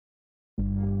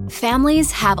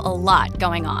Families have a lot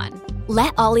going on.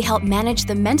 Let Ollie help manage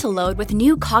the mental load with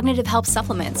new cognitive help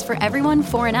supplements for everyone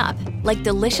 4 and up, like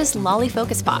delicious Lolly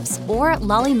Focus Pops or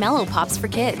Lolly Mellow Pops for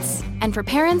kids. And for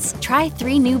parents, try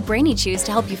 3 new Brainy Chews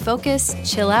to help you focus,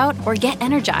 chill out, or get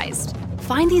energized.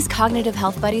 Find these cognitive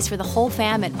health buddies for the whole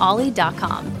fam at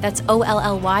ollie.com. That's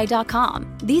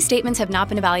OLLY.com. These statements have not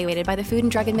been evaluated by the Food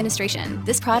and Drug Administration.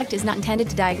 This product is not intended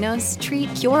to diagnose,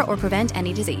 treat, cure, or prevent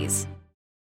any disease.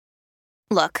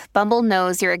 Look, Bumble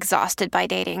knows you're exhausted by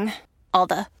dating. All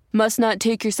the, must not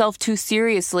take yourself too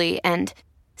seriously, and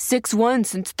 6'1"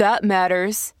 since that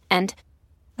matters, and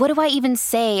what do I even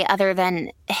say other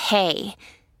than, hey?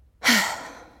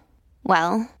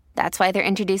 Well, that's why they're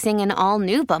introducing an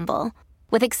all-new Bumble,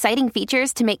 with exciting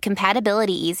features to make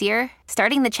compatibility easier,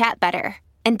 starting the chat better,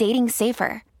 and dating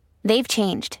safer. They've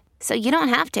changed, so you don't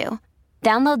have to.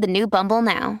 Download the new Bumble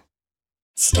now.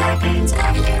 Scarpins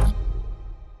Avenue.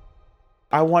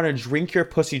 I want to drink your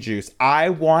pussy juice. I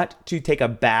want to take a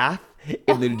bath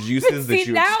in the juices that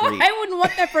you now excrete. I wouldn't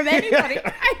want that from anybody.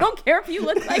 I don't care if you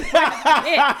look like Brad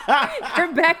Pitt.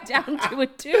 You're back down to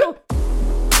it too.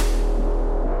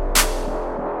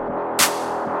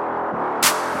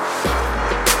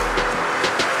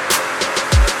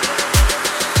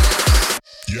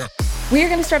 Yeah. We are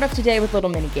going to start off today with a little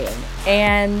mini game,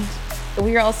 and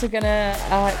we are also going to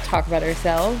talk about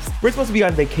ourselves. We're supposed to be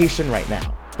on vacation right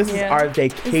now. This is our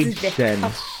vacation.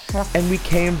 And we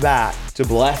came back to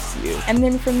bless you. And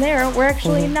then from there, we're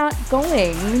actually not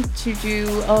going to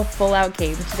do a full-out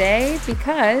game today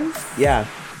because... Yeah.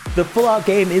 The full-out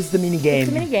game is the mini game.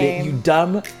 It's the mini game. You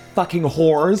dumb fucking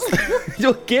whores.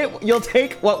 You'll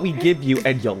take what we give you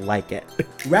and you'll like it.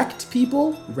 Wrecked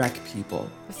people, wreck people.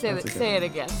 Say it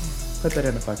again. Put that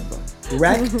in a fucking book.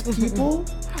 Wrecked people,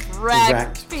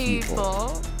 Wrecked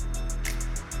people.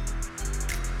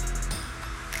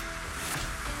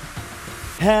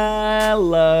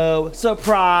 Hello,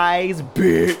 surprise,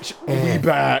 bitch. We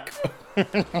back.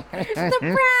 Surprise,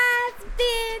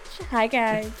 bitch. Hi,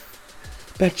 guys.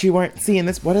 Bet you weren't seeing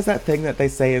this. What is that thing that they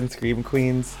say in Scream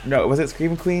Queens? No, was it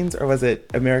Scream Queens or was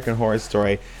it American Horror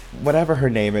Story? Whatever her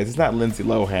name is. It's not Lindsay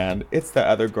Lohan. It's the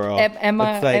other girl.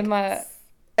 Emma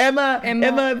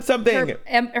something.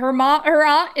 Her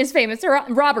aunt is famous. Her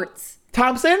aunt Roberts.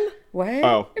 Thompson? What?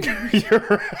 Oh,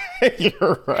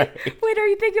 you're right. Wait, are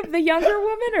you thinking of the younger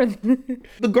woman or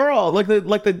the girl, like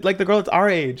the girl that's our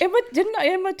age? Didn't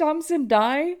Emma Thompson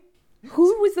die?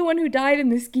 Who was the one who died in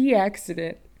the ski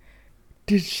accident?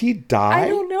 Did she die? I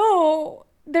don't know.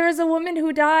 There was a woman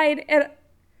who died, and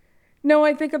no,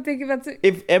 I think I'm thinking that's it.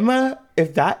 If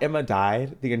that Emma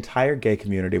died, the entire gay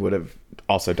community would have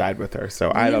also died with her.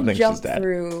 So I don't think she's dead. Jumped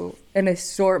through an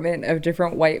assortment of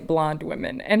different white blonde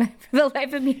women, and for the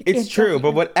life of me, it's true.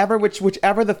 But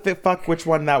whichever the fuck which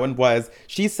one that one was,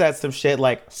 she said some shit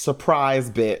like "surprise,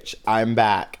 bitch, I'm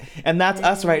back," and that's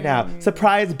us right now.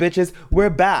 Surprise, bitches, we're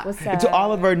back. And to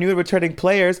all of our new and returning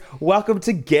players, welcome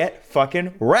to Get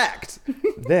Fucking Wrecked.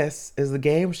 This is the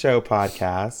game show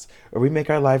podcast where we make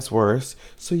our lives worse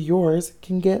so yours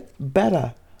can get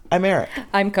better. I'm Eric.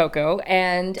 I'm Coco,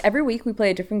 and every week we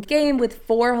play a different game with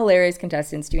 4 hilarious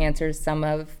contestants to answer some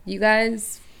of you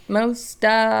guys' most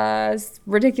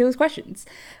ridiculous questions.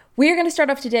 We are going to start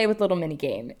off today with a little mini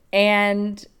game,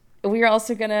 and we are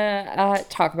also going to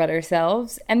talk about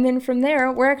ourselves. And then from there,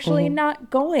 we're actually not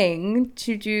going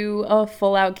to do a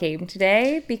full-out game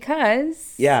today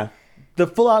because... Yeah, the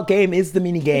full-out game is the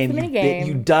mini game.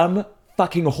 You dumb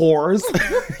fucking whores.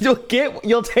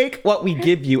 You'll take what we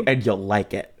give you and you'll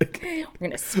like it. We're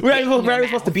not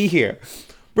supposed to be here.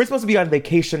 We're supposed to be on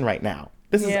vacation right now.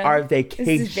 This is our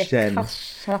vacation.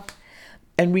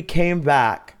 And we came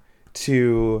back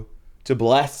to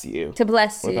bless you. To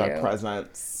bless with you. Our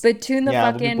presence. But tune the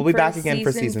fuck in. We'll be back again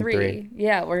for season 3.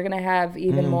 Yeah, we're gonna have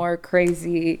even more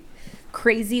crazy,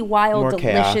 wild, more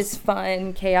delicious, chaos.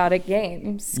 Fun, chaotic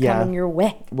games coming your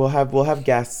way. We'll have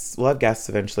guests. We'll have guests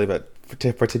eventually, but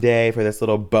for today, for this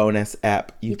little bonus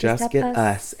ep, you just get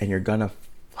us, and you're gonna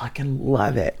fucking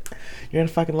love it. You're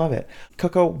gonna fucking love it.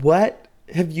 Coco, what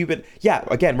have you been? Yeah,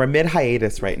 again, we're mid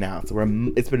hiatus right now, so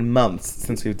it's been months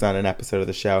since we've done an episode of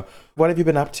the show. What have you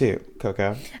been up to,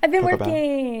 Coco? I've been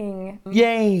working.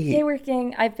 Yay,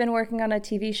 working. I've been working on a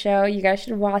TV show. You guys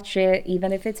should watch it,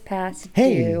 even if it's past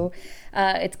due.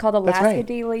 It's called Alaska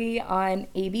Daily on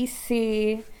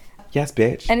ABC. Yes,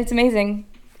 bitch. And it's amazing.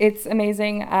 It's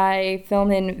amazing. I film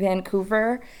in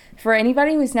Vancouver. For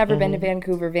anybody who's never been to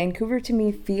Vancouver, Vancouver to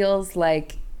me feels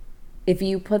like if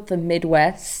you put the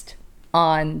Midwest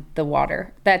on the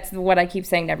water. That's what I keep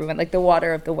saying to everyone, like the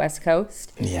water of the West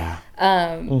Coast. Yeah.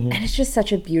 And it's just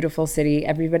such a beautiful city.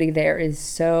 Everybody there is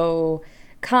so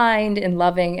kind and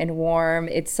loving and warm.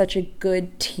 It's such a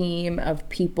good team of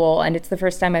people, and it's the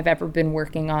first time I've ever been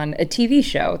working on a TV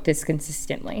show this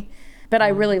consistently. But I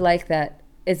really like that.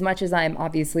 As much as I'm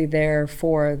obviously there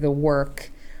for the work,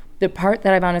 the part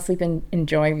that I've honestly been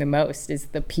enjoying the most is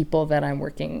the people that I'm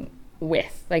working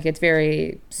with. Like, it's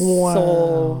very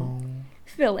soul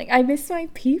filling. I miss my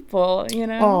people, you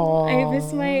know. Aww.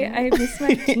 I miss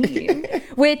my team,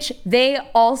 which they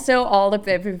also all of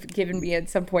them have given me at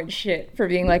some point shit for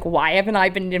being like, why haven't I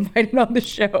been invited on the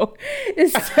show? So,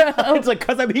 it's like,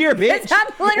 because I'm here, bitch.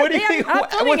 What do you think?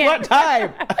 What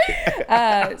time?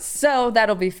 So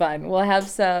that'll be fun. We'll have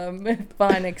some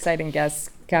fun, exciting guests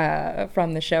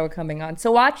from the show coming on. So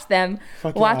watch them.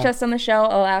 Watch us on the show,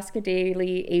 Alaska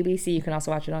Daily, ABC. You can also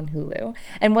watch it on Hulu.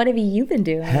 And what have you been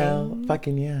doing? Hell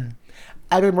fucking yeah.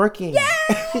 I've been working.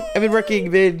 I've been working,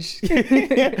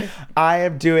 bitch. I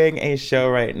am doing a show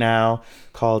right now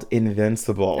called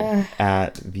Invincible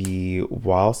at the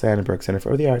Wallace Sandberg Center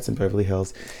for the Arts in Beverly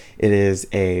Hills. It is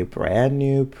a brand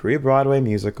new pre-Broadway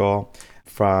musical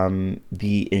from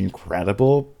the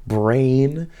incredible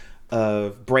brains,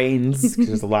 because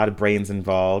there's a lot of brains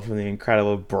involved, from the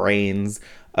incredible brains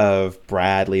of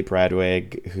Bradley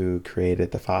Bradwig, who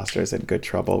created The Fosters and Good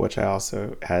Trouble, which I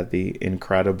also had the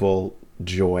incredible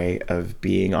joy of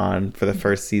being on for the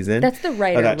first season. That's the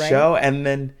writer, of that right? show. And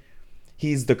then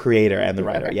he's the creator and the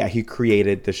writer. Okay. Yeah, he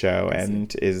created the show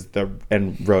and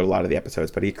wrote a lot of the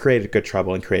episodes, but he created Good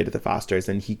Trouble and created The Fosters,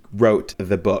 and he wrote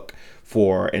the book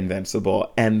for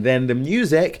Invincible. And then the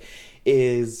music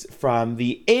is from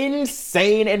the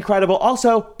insane, incredible,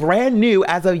 also brand new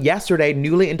as of yesterday,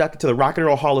 newly inducted to the Rock and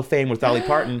Roll Hall of Fame with Dolly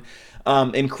Parton,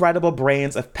 incredible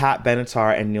brains of Pat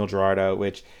Benatar and Neil Girardo,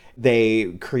 which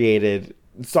they created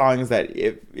songs that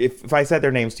if I said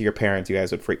their names to your parents, you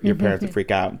guys would parents would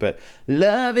freak out. But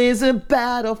love is a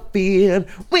battlefield,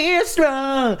 we're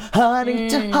strong, heartache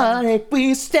to heartache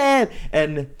we stand,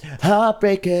 and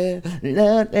heartbreaker,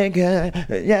 love maker,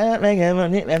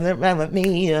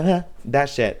 that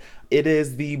shit. It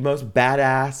is the most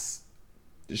badass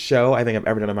show I think I've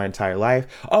ever done in my entire life.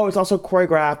 Oh, it's also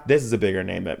choreographed. This is a bigger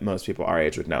name that most people our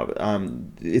age would know. But,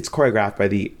 it's choreographed by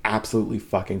the absolutely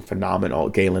fucking phenomenal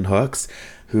Galen Hooks,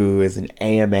 who is an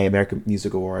AMA, American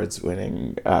Music Awards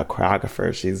winning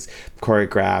choreographer. She's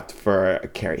choreographed for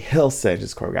Carrie Hilson.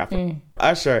 She's choreographed for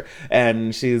Usher.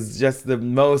 And she's just the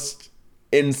most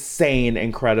insane,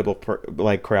 incredible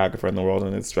choreographer in the world,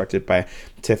 and it's directed by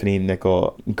Tiffany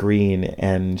Nicole Green,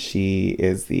 and she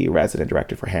is the resident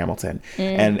director for Hamilton.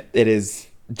 And it is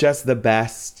just the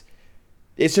best.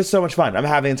 It's just so much fun. I'm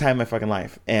having the time of my fucking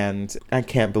life, and I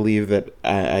can't believe that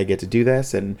I get to do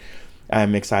this, and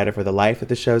I'm excited for the life that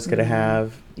the show's gonna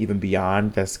have, even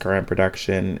beyond this current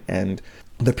production. And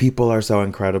the people are so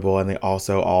incredible, and they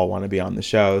also all want to be on the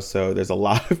show. So there's a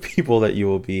lot of people that you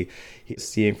will be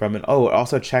seeing from it. Oh,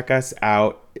 also check us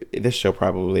out. This show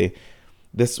probably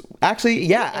by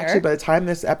the time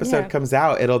this episode comes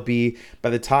out, it'll be by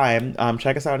the time.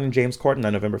 Check us out in James Corden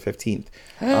on November 15th.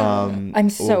 I'm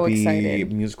so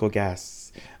excited. Musical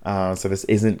guests. So this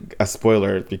isn't a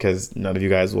spoiler because none of you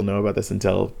guys will know about this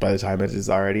until by the time it has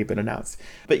already been announced.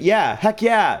 But yeah, heck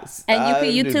yeah.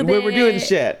 And you can YouTube it. We're doing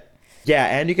shit. Yeah,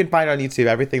 and you can find on YouTube.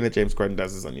 Everything that James Corden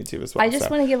does is on YouTube as well. I just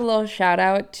want to give a little shout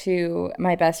out to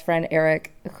my best friend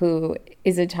Eric, who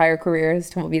his entire career has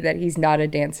told me that he's not a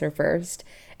dancer first.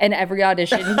 And every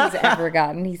audition he's ever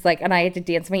gotten, he's like, and I had to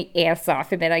dance my ass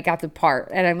off, and then I got the part.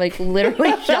 And I'm like,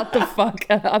 literally, shut the fuck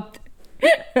up.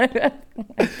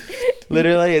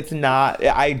 Literally, it's not.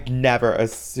 I never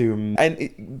assume.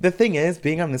 And the thing is,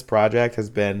 being on this project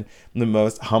has been the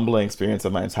most humbling experience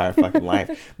of my entire fucking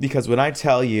life. Because when I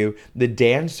tell you, the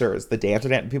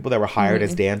people that were hired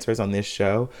as dancers on this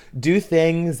show do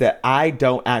things that I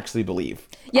don't actually believe.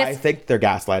 Yes. I think they're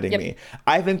gaslighting me.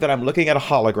 I think that I'm looking at a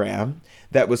hologram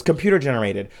that was computer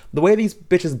generated. The way these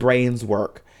bitches' brains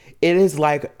work, it is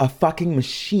like a fucking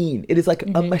machine. It is like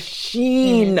a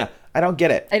machine. I don't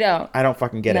get it. I don't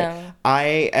fucking get it. I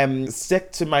am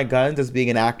sick to my guns as being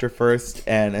an actor first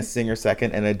and a singer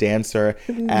second and a dancer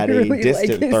at a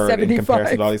distant third in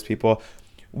comparison to all these people.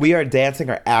 We are dancing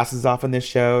our asses off on this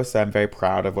show, so I'm very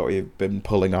proud of what we've been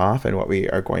pulling off and what we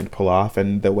are going to pull off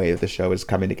and the way that the show is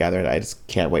coming together, and I just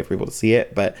can't wait for people to see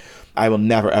it. But I will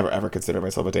never, ever, ever consider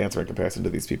myself a dancer in comparison to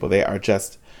these people. They are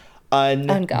just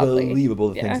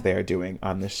unbelievable, the things they are doing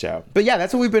on this show. But yeah,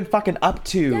 that's what we've been fucking up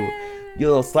to. You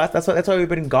little sluts. That's why we've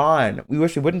been gone. We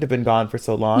wish we wouldn't have been gone for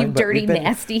so long. You dirty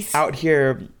nasties. Out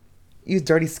here, you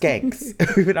dirty skanks.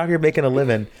 We've been out here making a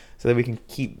living so that we can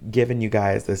keep giving you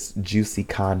guys this juicy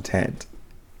content.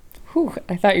 Whew,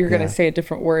 I thought you were going to say a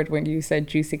different word when you said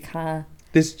juicy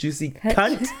this juicy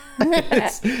cunt.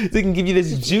 So we can give you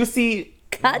this juicy,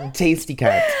 tasty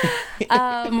cunt.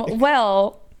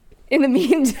 Well, in the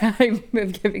meantime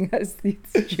of giving us these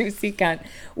juicy cunt,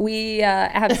 we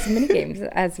have some mini games,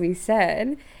 as we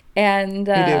said. And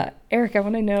Eric, I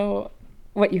want to know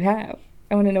what you have.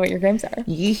 I want to know what your games are.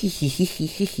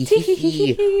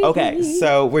 Okay,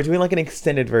 so we're doing like an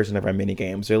extended version of our mini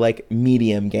games. They're like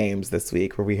medium games this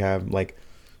week where we have like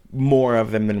more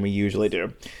of them than we usually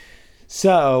do.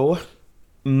 So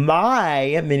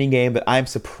my mini game that I'm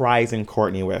surprising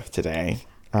Courtney with today,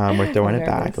 we're throwing it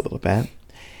back a little bit.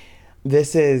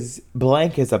 This is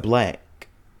blank is a blank,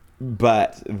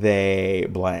 but they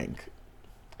blank.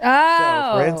 Oh,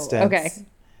 so for instance, okay.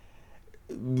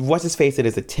 What's his face? It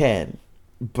is a 10,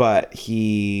 but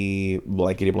he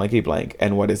blankety blankety blank.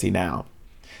 And what is he now?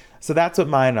 So that's what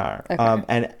mine are. Okay.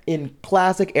 And in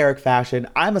classic Eric fashion,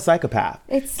 I'm a psychopath.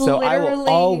 It's so literally I will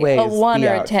always a 1 be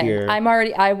or a out 10. here.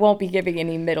 I won't be giving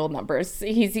any middle numbers.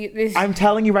 I'm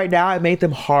telling you right now, I made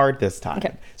them hard this time,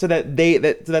 Okay. so that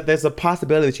there's a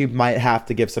possibility that you might have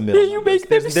to give some middle numbers.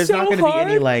 There's not going to be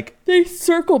any like they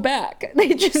circle back.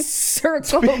 They just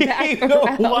circle back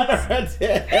around. 1 or a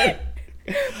 10.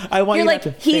 I want You're you like,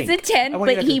 to he's think. a 10, I want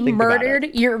you but to he think about murdered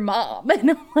it. your mom. And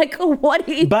I'm like, what?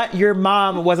 But your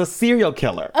mom was a serial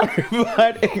killer.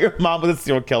 But your mom was a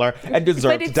serial killer and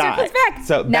deserved But to it die. circles back.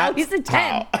 So now that's he's a 10.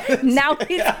 how. Now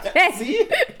he's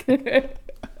a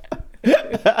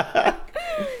 10.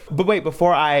 But wait,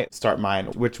 before I start mine,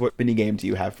 what mini game do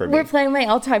you have for me? We're playing my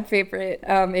all-time favorite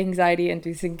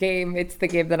anxiety-inducing game. It's the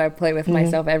game that I play with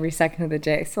myself every second of the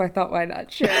day. So I thought, why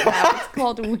not share it out? It's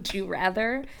called Would You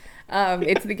Rather?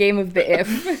 It's the game of the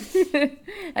if.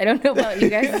 I don't know about you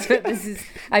guys, but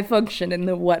I function in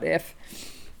the what if.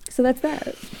 So that's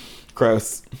that.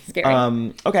 Gross.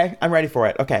 Scary. Okay, I'm ready for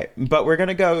it. Okay, but we're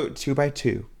gonna go 2 by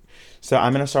 2. So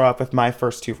I'm gonna start off with my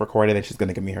first 2 for Courtney, then she's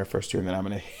gonna give me her first 2, and then I'm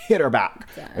gonna hit her back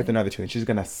with another 2, and she's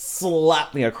gonna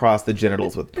slap me across the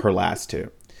genitals with her last 2.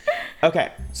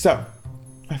 Okay, so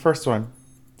my first one,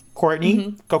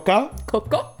 Courtney, Coco.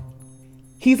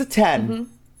 He's a 10.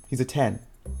 He's a 10.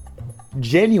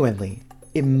 Genuinely,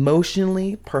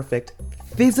 emotionally perfect,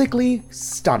 physically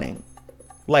stunning.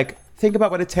 Like, think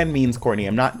about what a 10 means, Courtney.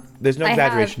 There's no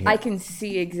exaggeration here. I can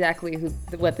see exactly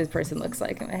what this person looks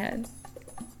like in my head.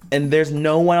 And there's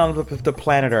no one on the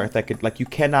planet Earth that could, like, you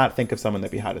cannot think of someone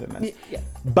that'd be hotter than this. Yeah.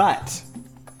 But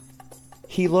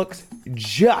he looks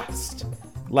just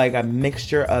like a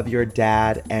mixture of your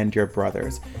dad and your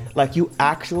brothers. Like, you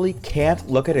actually can't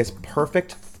look at his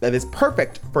perfect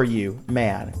for you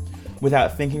man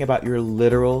without thinking about your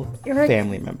literal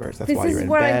family members. That's why you're in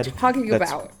bed. This is what I'm talking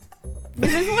about.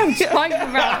 This is what I'm talking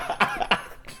about.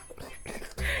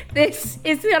 This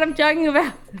is what I'm talking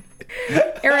about.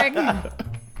 Eric,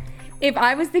 if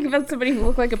I was thinking about somebody who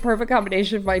looked like a perfect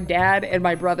combination of my dad and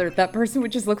my brother, that person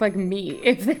would just look like me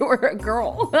if they were a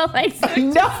girl. Like, so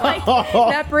No! like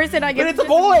that person, I guess. But it's a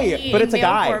boy! But it's a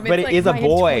guy. Form. But it's it is a my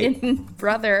boy. twin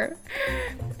brother.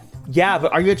 Yeah,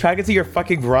 but are you attracted to your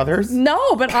fucking brothers?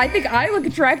 No, but I think I look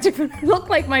attractive and I look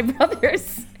like my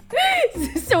brothers.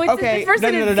 So it's Okay, this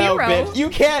person is no, zero. bitch.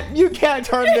 You can't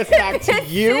turn this back to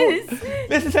you.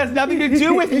 This has nothing to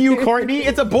do with you, Courtney.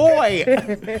 It's a boy.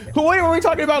 Why are we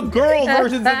talking about girl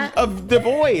versions of the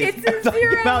boys? It's a I'm talking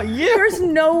zero. about you.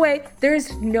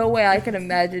 There's no way I can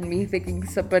imagine me thinking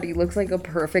somebody looks like a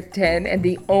perfect 10, and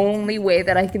the only way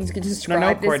that I can describe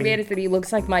this Courtney. man is that he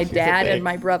looks like my the dad thing. and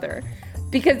my brother.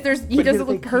 Because he doesn't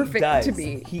look perfect to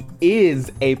me. He is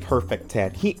a perfect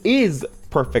 10. He is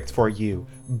perfect for you.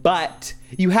 But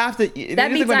you have to.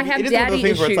 That means I have it is one of those daddy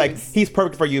things where it's like issues. he's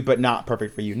perfect for you, but not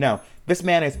perfect for you. No, this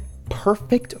man is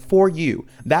perfect for you.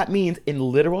 That means, in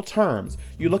literal terms,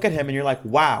 you look at him and you're like,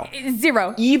 wow.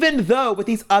 Zero. Even though with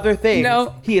these other things,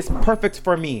 No. he is perfect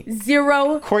for me.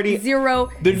 Zero. Courtney,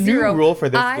 Zero. The zero. new rule for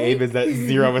this game is that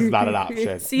 0 is not an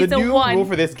option. See, the new 1. rule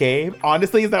for this game,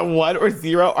 honestly, is that 1 or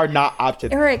 0 are not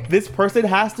options. Eric. This person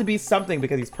has to be something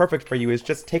because he's perfect for you. Is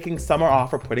just taking some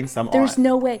off or putting some There's on.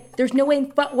 no way. There's no way.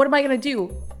 What am I going to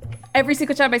do? Every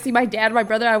single time I see my dad and my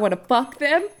brother, I want to fuck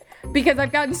them. Because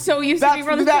I've gotten so used to being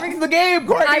brothers. That's the game,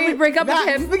 Courtney. I would break up with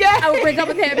That's him. the game. I would break up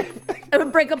with him. I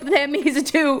would break up with him. He's a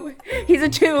 2. He's a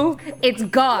 2. It's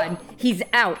gone. He's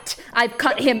out. I've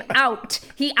cut him out.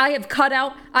 I have cut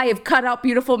out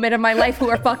beautiful men in my life who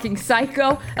are fucking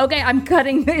psycho. Okay, I'm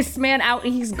cutting this man out.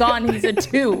 He's gone. He's a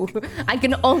 2. I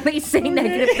can only say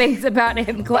negative things about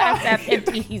him. Glass half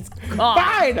empty. He's gone.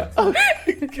 Fine.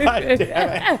 God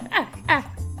damn it.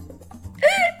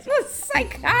 It's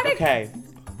psychotic. Okay.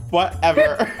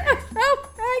 Whatever. Oh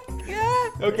my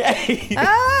god. Okay.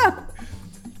 Ah.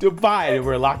 Fine.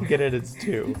 We're locking it in. It's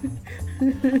 2.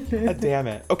 God damn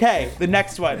it. Okay, the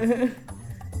next one.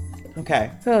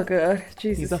 Okay. Oh, God.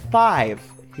 Jesus. He's a 5.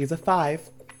 He's a 5.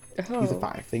 Oh. He's a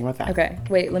 5. Think about that. Okay,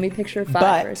 wait, let me picture 5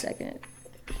 But- for a second.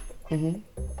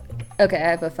 Okay, I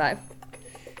have a 5.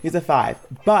 He's a 5.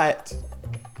 But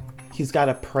he's got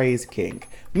a praise kink.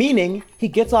 Meaning, he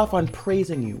gets off on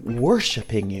praising you,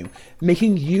 worshiping you,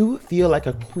 making you feel like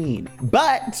a queen.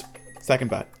 But, second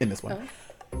but in this one,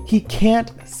 he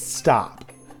can't stop.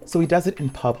 So he does it in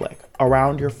public,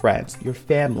 around your friends, your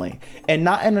family, and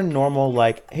not in a normal,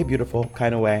 like, hey, beautiful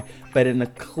kind of way, but in a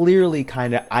clearly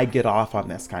kind of, I get off on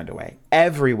this kind of way.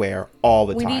 Everywhere, all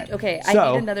the time. I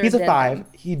need another he's a addendum.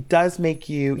 5. He does make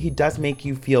you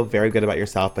feel very good about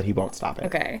yourself, but he won't stop it.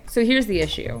 Okay, so here's the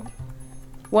issue.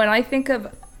 When I think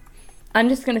of, I'm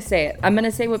just going to say it. I'm going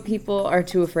to say what people are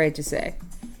too afraid to say.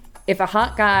 If a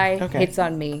hot guy hits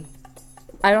on me,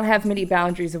 I don't have many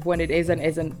boundaries of when it is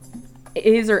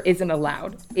or isn't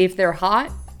allowed. If they're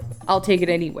hot, I'll take it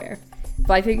anywhere. If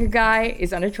I think a guy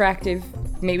is unattractive,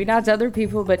 maybe not to other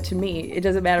people, but to me, it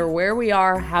doesn't matter where we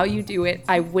are, how you do it,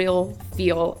 I will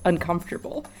feel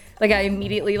uncomfortable. Like, I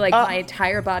immediately, my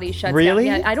entire body shuts really?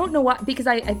 down. Yeah, I don't know why, because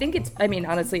I think it's, I mean,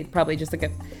 honestly, it's probably just like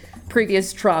a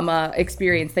previous trauma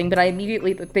experience thing, but I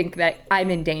immediately think that I'm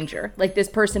in danger. Like, this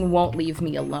person won't leave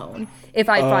me alone if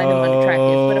I find them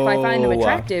unattractive. But if I find them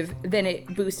attractive, then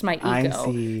it boosts my ego. I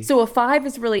see. So a 5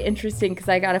 is really interesting because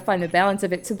I got to find the balance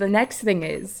of it. So the next thing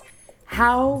is,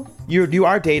 how... You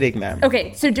are dating them.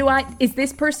 Okay, so is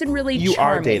this person really You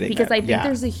charming? are dating Because them, I think yeah.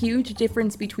 there's a huge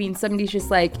difference between somebody's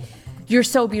just like, you're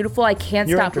so beautiful, I can't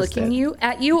You're stop interested. looking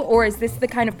at you, or is this the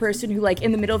kind of person who, like,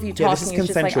 in the middle of you Yeah, this talking, is is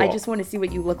just like, I consensual. just want to see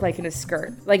what you look like in a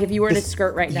skirt. Like, if you were in a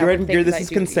skirt right now, This is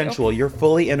consensual. You're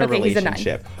fully in a Okay, he's a 9.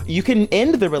 relationship. You can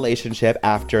end the relationship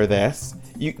after this.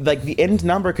 The end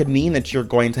number could mean that you're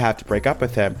going to have to break up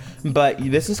with him, but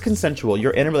this is consensual.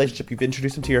 You're in a relationship. You've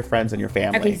introduced him to your friends and your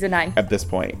family. Okay, he's a 9. At this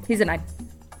point. He's a 9.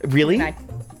 Really? 9.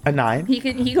 A 9? He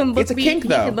can look It's a kink, he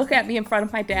though. can look at me in front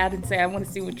of my dad and say, I want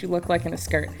to see what you look like in a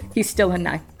skirt. He's still a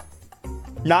 9.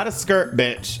 Not a skirt,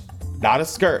 bitch. Not a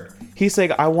skirt. He's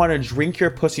saying, I want to drink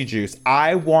your pussy juice.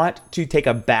 I want to take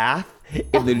a bath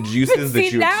in the juices that See,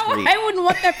 you now excrete. I wouldn't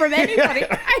want that from anybody.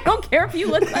 I don't care if you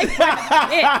look like Brad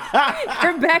Pitt.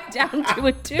 You're back down to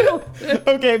a 2.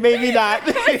 Okay, maybe not.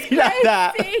 Maybe not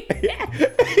that.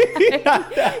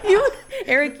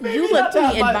 Eric, you looked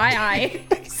me in my eye.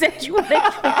 Said you wanted to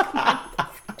drink my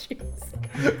pussy juice.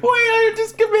 Wait, I'm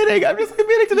just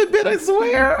committing to the bit, I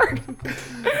swear.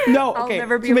 No, I'll okay.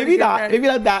 never be So able to maybe get not. that. Maybe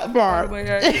not that far. Oh my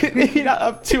God. Maybe not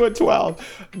up to a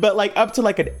 12, but like up to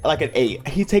like an 8.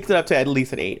 He takes it up to at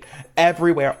least an 8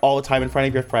 everywhere, all the time in front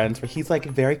of your friends, where he's like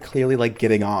very clearly like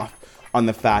getting off on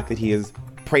the fact that he is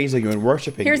praising you and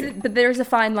worshiping you. But there's a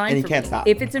fine line And he for can't me. stop.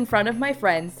 If it's in front of my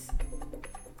friends,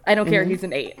 I don't Mm-hmm. care if he's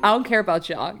an 8. I don't care about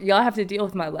y'all. Y'all have to deal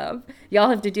with my love. Y'all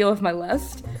have to deal with my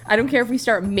lust. I don't care if we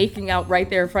start making out right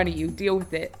there in front of you. Deal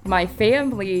with it. My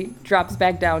family drops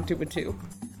back down to a 2.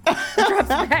 Drops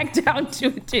back down to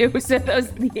a 2. So those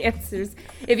are the answers.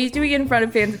 If he's doing it in front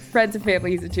of friends and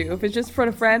family, he's a 2. If it's just in front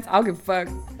of friends, I'll give a fuck.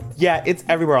 Yeah, it's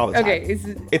everywhere all the time. Okay,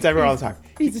 it's everywhere all the time.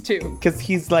 He's a 2. Because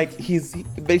he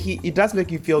does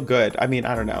make you feel good. I mean,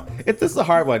 I don't know. This is a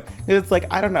hard one. It's like,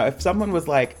 I don't know. If someone was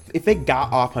like, if they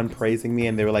got off on praising me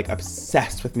and they were like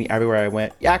obsessed with me everywhere I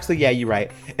went. Actually, yeah, you're right.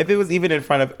 If it was even in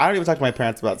front of, I don't even talk to my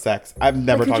parents about sex. I've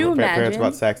never But talked could to you my parents imagine?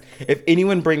 about sex. If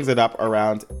anyone brings it up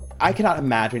around, I cannot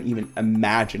even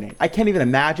imagining. I can't even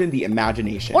imagine the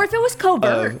imagination. Or if it was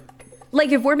covert. Of-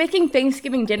 Like, if we're making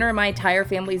Thanksgiving dinner and my entire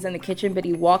family's in the kitchen, but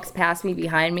he walks past me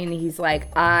behind me and he's like,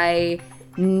 I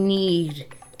need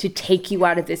to take you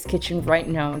out of this kitchen right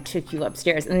now and take you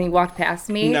upstairs. And then he walked past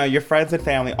me. No, your friends and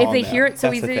family all If they know. hear it, so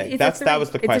That's he's the a, thing. it's a 3. That was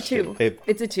the question.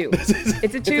 It's a 2.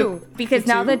 It's a 2. Because it's a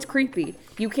now 2? that's creepy.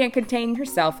 You can't contain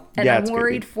yourself. And Yeah, I'm it's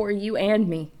worried creepy. for you and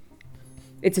me.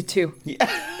 It's a 2.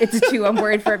 It's a 2. I'm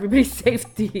worried for everybody's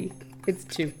safety. It's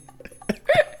 2.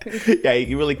 Yeah,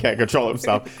 he really can't control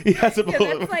himself. He has a Yeah,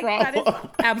 little that's like, problem. that is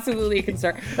absolutely a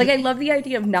concern. Like, I love the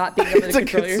idea of not being able to It's a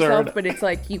control concern. yourself, but it's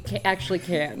like you actually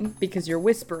can because you're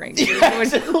whispering. You're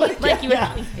doing- like you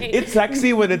Yeah. It's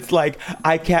sexy when it's like,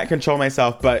 I can't control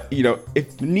myself, but you know,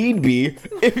 if need be,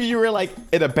 if you were like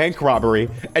in a bank robbery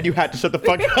and you had to shut the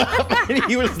fuck up and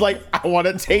he was like, I want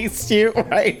to taste you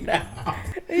right now.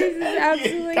 This is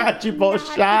absolutely Got you both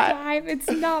not shot. the time.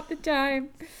 It's not the time.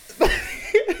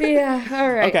 Yeah,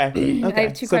 all right. Okay. I Okay.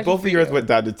 have 2 So questions both for of yours you. went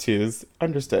down to 2s.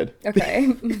 Understood. Okay.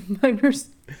 Mine were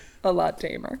a lot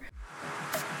tamer.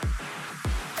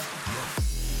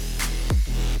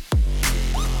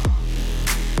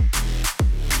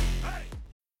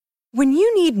 When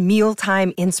you need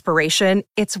mealtime inspiration,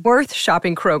 it's worth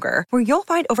shopping Kroger, where you'll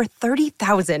find over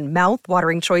 30,000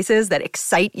 mouth-watering choices that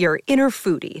excite your inner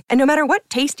foodie. And no matter what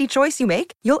tasty choice you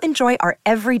make, you'll enjoy our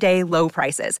everyday low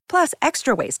prices, plus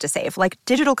extra ways to save, like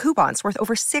digital coupons worth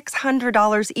over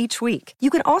 $600 each week. You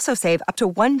can also save up to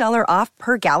 $1 off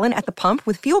per gallon at the pump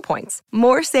with fuel points.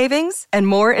 More savings and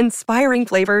more inspiring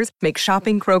flavors make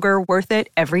shopping Kroger worth it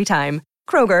every time.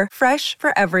 Kroger, fresh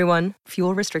for everyone.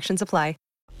 Fuel restrictions apply.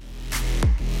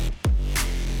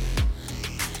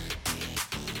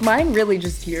 Mine really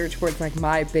just geared towards like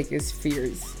my biggest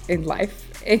fears in life.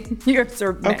 And yours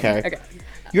are men. Okay.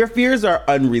 Your fears are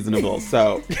unreasonable,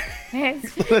 so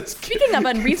Speaking of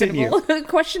unreasonable,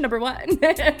 question number 1.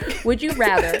 Would you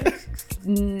rather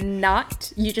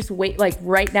you just wait, like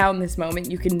right now in this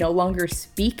moment, you can no longer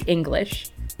speak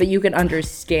English, but you can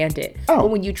understand it. Oh.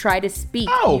 But when you try to speak,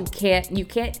 you can't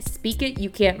speak it, you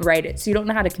can't write it. So you don't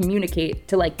know how to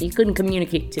communicate you couldn't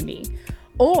communicate to me.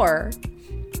 Or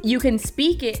you can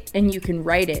speak it and you can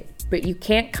write it, but you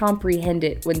can't comprehend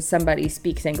it when somebody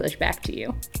speaks English back to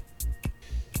you.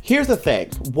 Here's the thing.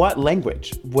 What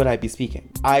language would I be speaking?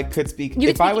 I could speak,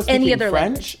 if I was speaking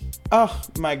French, oh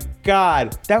my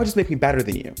God, that would just make me better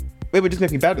than you. It would just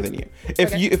make me better than you.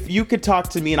 If you could talk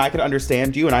to me and I could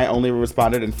understand you and I only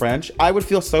responded in French, I would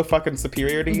feel so fucking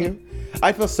superior to you.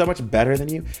 I feel so much better than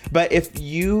you. But if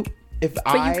you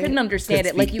couldn't understand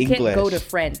it. Like you can't go to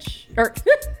French. Or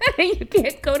you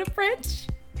can't go to French.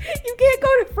 You can't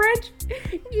go to French.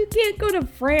 You can't go to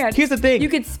France. Here's the thing. You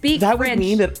could speak that French would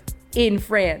mean that, in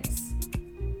France.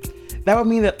 That would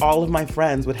mean that all of my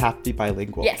friends would have to be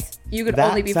bilingual. Yes. You could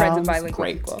only be friends with bilingual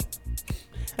people.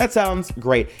 That sounds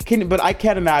great. But I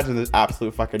can't imagine this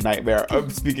absolute fucking nightmare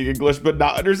of speaking English but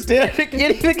not understanding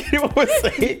anything anyone was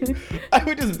saying. That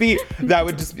would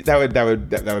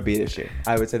be an issue.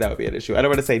 I would say that would be an issue. I don't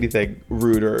want to say anything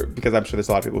rude or because I'm sure there's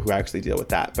a lot of people who actually deal with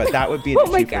that, but that would be an issue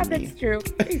for me. Oh my God, that's true.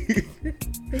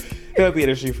 That would be an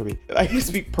issue for me. I can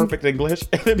speak perfect English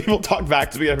and then people talk back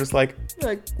to me and I'm just like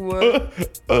what?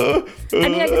 I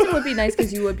mean, I guess it would be nice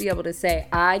because you would be able to say,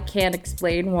 I can't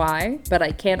explain why, but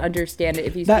I can't understand it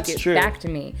if you speak it back to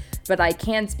me. But I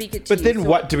can speak it to you. But then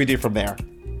what do we do from there?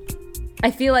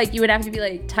 I feel like you would have to be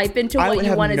like, type into what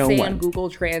you want to say on Google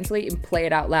Translate and play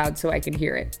it out loud so I can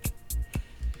hear it.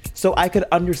 So I could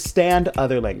understand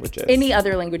other languages. Any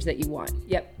other language that you want.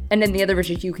 Yep. And then the other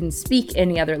version, you can speak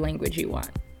any other language you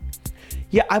want.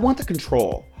 Yeah, I want the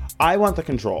control. I want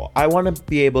to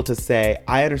be able to say,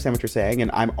 I understand what you're saying,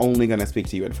 and I'm only going to speak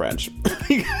to you in French.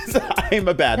 Because I'm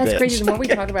a bad bitch. That's crazy. The more we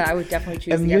talk about it, I would definitely choose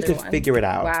the other one. And you have to figure it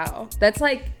out. Wow. That's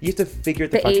like... You have to figure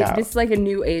the fuck out. This is like a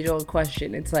new age-old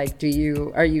question. It's like,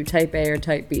 are you type A or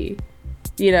type B?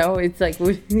 You know, it's like...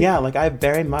 Yeah, like I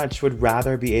very much would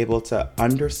rather be able to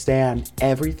understand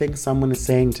everything someone is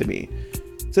saying to me.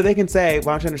 So they can say,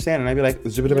 why don't you understand? And I'd be like,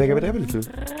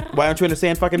 why don't you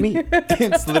understand fucking me?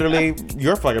 It's literally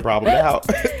your fucking problem now.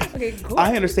 Okay, cool.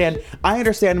 I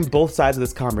understand both sides of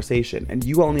this conversation, and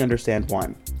you only understand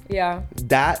one. Yeah.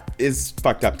 That is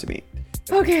fucked up to me.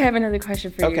 Okay, I have another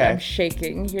question for you. Okay. I'm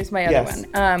shaking. Here's my other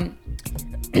one.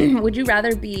 Would you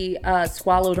rather be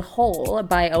swallowed whole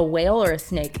by a whale or a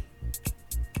snake?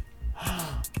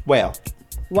 Whale.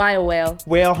 Why a whale?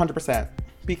 Whale, 100%.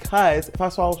 Because if I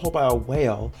was swallowed whole by a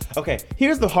whale, okay,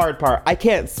 here's the hard part. I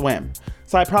can't swim,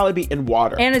 so I'd probably be in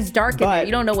water. And it's dark in there.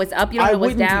 You don't know what's up. You don't know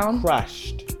what's down.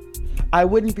 I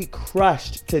wouldn't be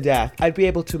crushed to death. I'd be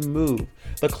able to move.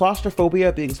 The claustrophobia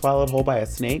of being swallowed whole by a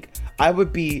snake, I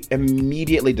would be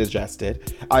immediately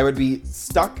digested. I would be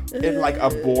stuck in like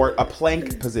a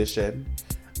plank position.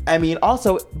 I mean,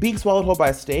 also, being swallowed whole by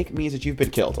a snake means that you've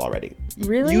been killed already.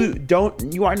 Really?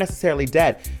 You aren't necessarily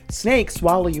dead. Snakes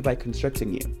swallow you by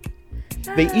constricting you.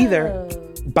 They either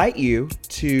bite you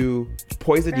to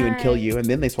poison you and kill you, and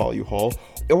then they swallow you whole,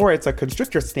 or it's a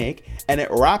constrictor snake, and it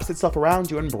wraps itself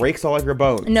around you and breaks all of your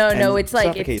bones. No, it's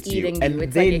like it's eating you. And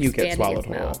it's then like you get swallowed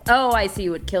whole. Oh, I see. It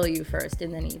would kill you first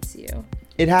and then eats you.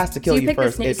 It has to kill you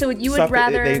first. So you would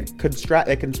rather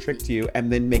they constrict you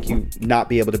and then make you not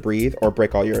be able to breathe or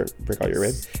break all your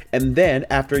ribs. And then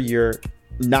after you're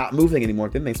not moving anymore,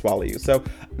 then they swallow you. So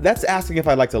that's asking if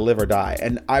I'd like to live or die,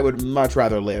 and I would much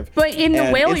rather live. But in the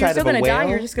whale, you're still gonna die.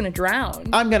 You're just gonna drown.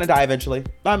 I'm gonna die eventually.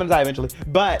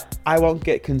 But I won't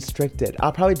get constricted.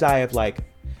 I'll probably die of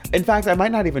in fact, I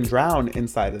might not even drown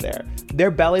inside of there. Their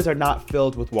bellies are not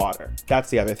filled with water. That's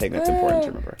the other thing that's important to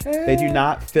remember. They do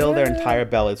not fill their entire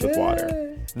bellies with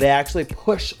water. They actually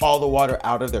push all the water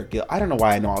out of their gill. I don't know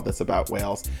why I know all this about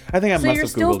whales. I think I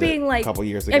must have Googled it a couple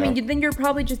years ago. I mean, then you're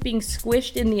probably just being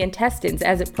squished in the intestines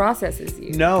as it processes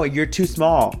you. No, you're too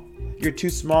small. You're too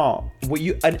small.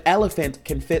 An elephant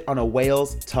can fit on a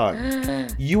whale's tongue.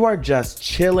 You are just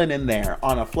chilling in there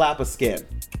on a flap of skin,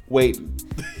 waiting.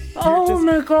 Oh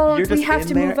my God, we have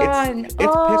to move on. It's pitch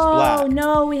black. Oh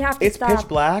no, we have to stop. It's pitch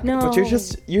black, No. but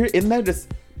you're in there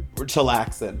just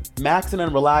chillaxing, maxing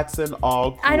and relaxing,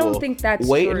 all cool. I don't think that's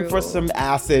waiting true. for some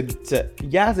acid to.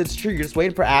 Yes, it's true. You're just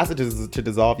waiting for acid to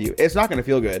dissolve you. It's not gonna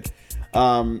feel good,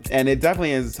 and it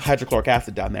definitely is hydrochloric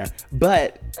acid down there.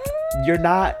 But you're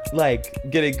not like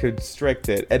getting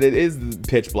constricted, and it is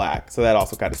pitch black, so that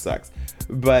also kind of sucks.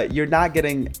 But you're not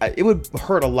getting. It would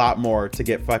hurt a lot more to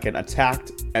get fucking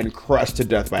attacked and crushed to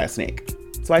death by a snake.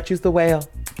 So I choose the whale.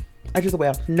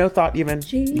 No thought even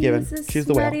given. Choose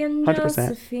the whale.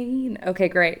 100%. Okay,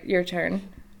 great. Your turn.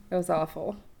 That was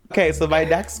awful. Okay, so my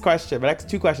next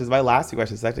two questions, my last two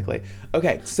questions technically.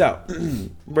 Okay, so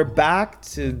we're back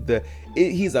to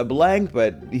he's a blank,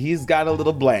 but he's got a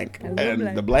little blank.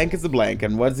 The blank is a blank.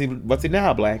 And what's he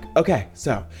now, blank? Okay,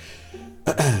 so.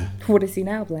 What is he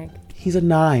now, blank? He's a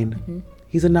 9. Mm-hmm.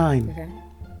 He's a 9. Okay.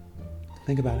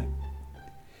 Think about it.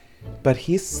 But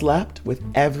he slept with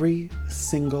every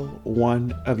single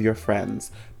one of your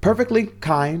friends. Perfectly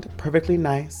kind, perfectly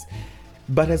nice,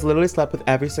 but has literally slept with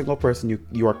every single person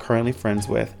you are currently friends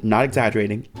with. Not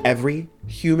exaggerating. Every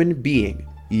human being,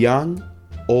 young,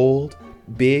 old,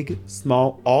 big,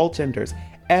 small, all genders.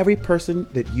 Every person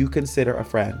that you consider a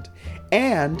friend.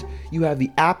 And you have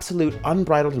the absolute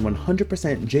unbridled and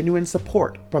 100% genuine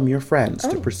support from your friends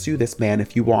to pursue this man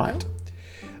if you want.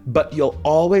 But you'll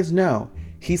always know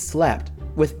he slept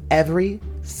with every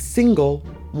single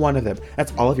one of them.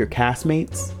 That's all of your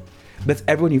castmates. That's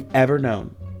everyone you've ever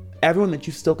known. Everyone that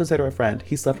you still consider a friend,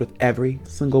 he slept with every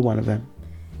single one of them.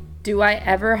 Do I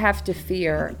ever have to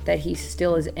fear that he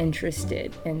still is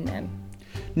interested in them?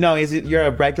 No, you're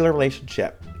a regular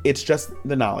relationship. It's just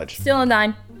the knowledge. Still a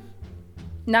 9.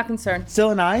 Not concerned.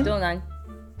 Still a 9? Still a 9.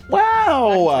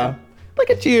 Wow. Look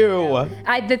at you.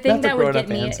 The thing That's a that would grown-up get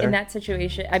me answer. in that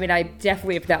situation, I mean, I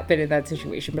definitely have not been in that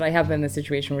situation, but I have been in the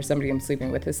situation where somebody I'm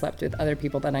sleeping with has slept with other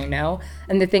people that I know.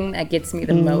 And the thing that gets me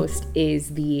the most is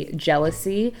the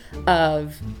jealousy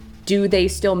of, do they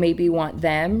still maybe want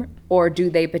them, or do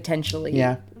they potentially...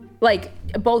 Yeah. Like,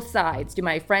 both sides. Do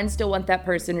my friends still want that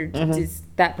person, or does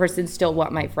that person still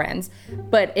want my friends?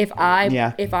 But if I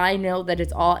know that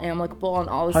it's all amicable on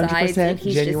all sides, and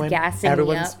he's genuine, just gassing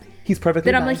me up, he's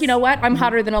perfectly then I'm nice. like, you know what? I'm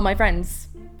hotter than all my friends.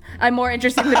 I'm more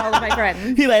interesting than all of my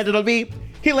friends. He landed on me.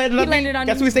 He landed on me. on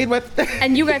Guess you. who we stayed with?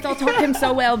 And you guys all told him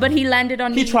so well, but he landed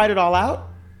on me. He tried it all out.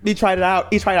 He tried it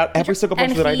out. He tried out every single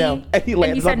person that I know. And he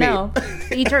landed said on me. no.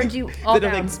 He turned you all Said no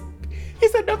down. thanks. He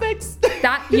said no thanks.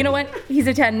 That, you know what? He's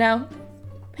a 10 now.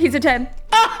 He's a 10.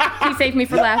 He saved me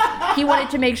for last. He wanted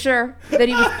to make sure that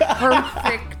he was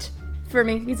perfect for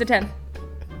me. He's a 10.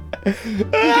 He's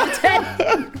a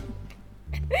 10.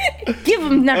 Give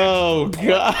him that. Oh,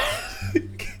 God.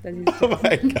 Oh,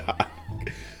 my God.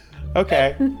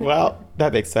 Okay. Well,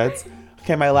 that makes sense.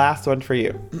 Okay, my last one for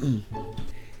you.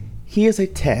 He is a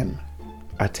 10.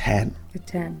 A 10. A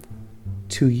 10.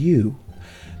 To you.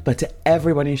 But to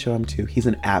everyone you show him to, he's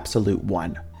an absolute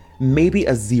 1. Maybe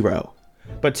a 0.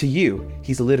 But to you,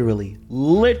 he's literally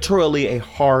a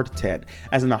hard 10.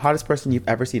 As in the hottest person you've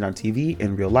ever seen on TV,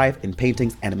 in real life, in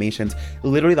paintings, animations.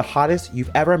 Literally the hottest you've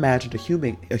ever imagined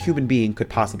a human being could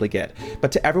possibly get.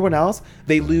 But to everyone else,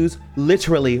 they lose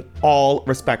literally all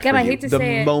respect God, for I you hate to the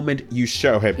say it. moment you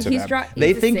show him to He's them. he's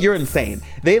They a think 6. you're insane.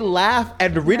 They laugh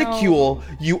and ridicule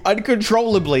you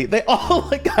uncontrollably. They all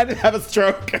kind of have a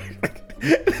stroke.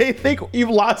 They think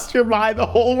you've lost your mind. The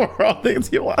whole world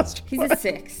thinks you lost your mind. He's a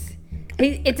 6.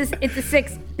 It's a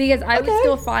 6 because I would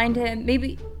still find him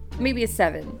maybe a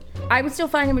 7. I would still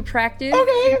find him attractive.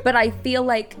 Okay. But I feel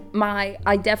like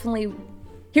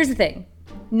here's the thing.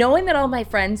 Knowing that all my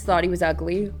friends thought he was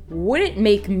ugly wouldn't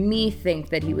make me think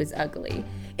that he was ugly.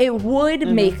 It would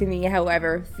make me,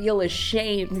 however, feel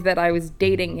ashamed that I was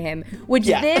dating him, which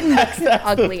then makes him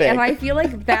ugly. And I feel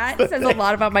like that says a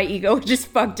lot about my ego, which is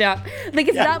fucked up. Like,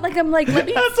 it's not like I'm like, let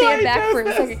me stand back for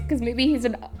a second, because maybe he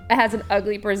has an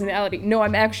ugly personality. No,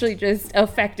 I'm actually just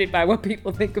affected by what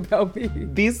people think about me.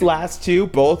 These last two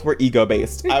both were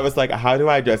ego-based. I was like, how do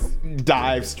I just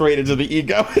dive straight into the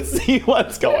ego and see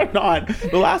what's going on?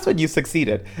 The last one, you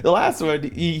succeeded. The last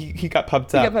one, he got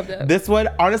pumped up. This one,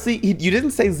 honestly, you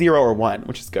didn't say 0 or 1,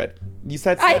 which is good. You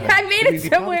said 7. I made it you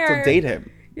somewhere. Probably still date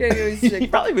him. Yeah, he was You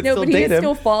probably would no, still but date he's him,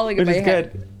 still falling in which my is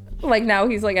head. good. Like now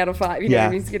he's like at a 5. You know Yeah. what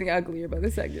I mean? He's getting uglier by the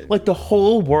second. Like the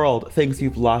whole world thinks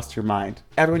you've lost your mind.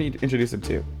 Everyone you introduce him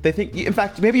to, they think. In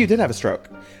fact, maybe you did have a stroke.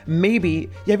 Maybe.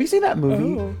 Yeah, have you seen that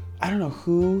movie? I don't know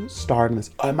who starred in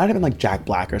this. Oh, it might have been like Jack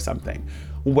Black or something,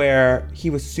 where he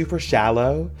was super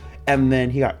shallow and then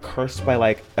he got cursed by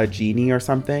like a genie or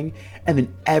something. And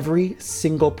then every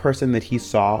single person that he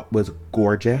saw was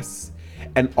gorgeous.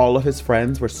 And all of his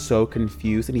friends were so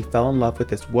confused. And he fell in love with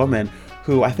this woman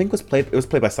who I think was played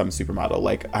by some supermodel,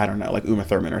 like, I don't know, like Uma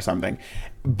Thurman or something.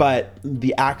 But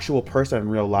the actual person in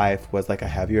real life was like a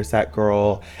heavier set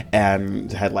girl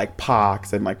and had like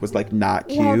pox and like was like not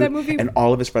cute. Wow, that movie and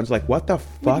all of his friends were like, what the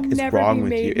fuck is wrong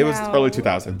with you? It was early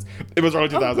 2000s. It was early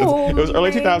 2000s. It was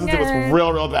early 2000s. It was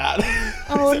real bad.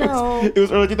 Oh no. It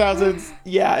was early 2000s.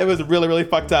 Yeah, it was really, really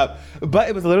fucked up. But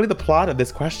it was literally the plot of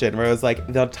this question where it was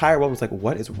like, the entire world was like,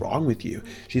 what is wrong with you?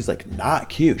 She's like, not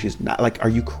cute. She's not like, are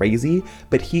you crazy?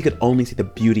 But he could only see the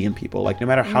beauty in people. Like, no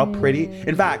matter how pretty.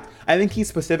 In fact, I think he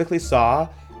specifically saw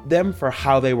them for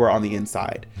how they were on the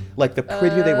inside. Like, the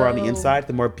prettier they were on the inside,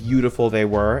 the more beautiful they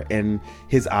were in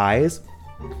his eyes.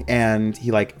 And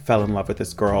he like fell in love with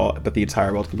this girl, but the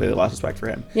entire world completely lost respect for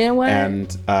him. You know what?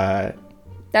 And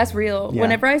that's real. Yeah.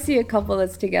 Whenever I see a couple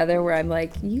that's together where I'm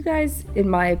like, you guys, in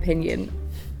my opinion,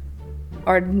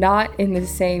 are not in the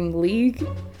same league,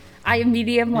 I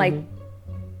immediately am like,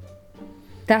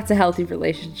 that's a healthy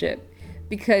relationship.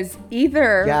 Because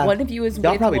either one of you is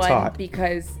with one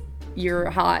because you're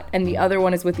hot and the other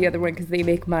one is with the other one because they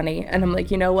make money. And I'm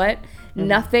like, you know what?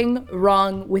 Nothing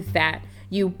wrong with that.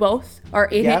 You both are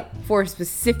in it for a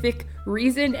specific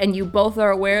reason, and you both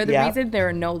are aware of the reason. There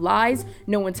are no lies,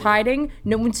 no one's hiding,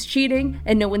 no one's cheating,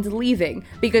 and no one's leaving.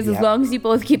 Because as long as you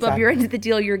both keep up your end of the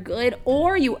deal, you're good.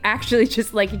 Or you actually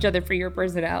just like each other for your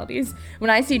personalities. When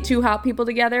I see two hot people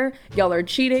together, y'all are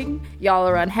cheating, y'all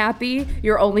are unhappy,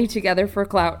 you're only together for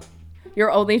clout.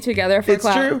 You're only together for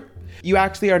clout. It's true. You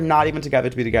actually are not even together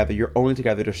to be together. You're only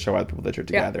together to show other people that you're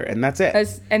together. And that's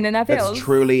it. And then that fails. That's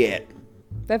truly it.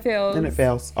 That fails. And it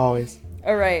fails, always.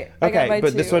 All right. Okay,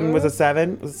 but this one was a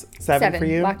 7? Was 7 for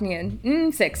you? Lock me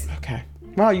in. 6. Okay.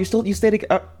 Wow, you stay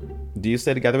together. Do you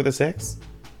stay together with a 6?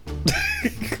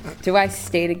 Do I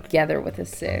stay together with a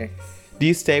 6? Do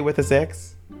you stay with a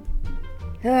 6?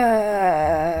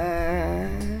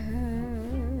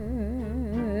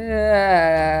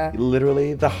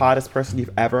 Literally the hottest person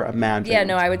you've ever imagined. Yeah,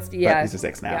 no, I would. But he's a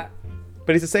 6 now. Yeah.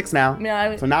 But he's a 6 now.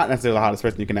 No, so not necessarily the hottest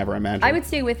person you can ever imagine. I would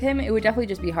stay with him. It would definitely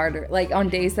just be harder. Like on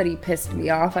days that he pissed me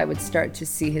off, I would start to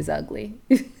see his ugly,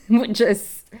 which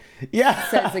just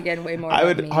says again way more. I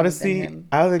would about me honestly. than him.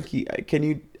 I don't think he. Can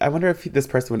you? I wonder if this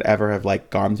person would ever have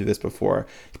like gone through this before.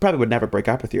 He probably would never break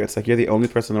up with you. It's like you're the only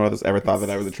person in the world that's ever thought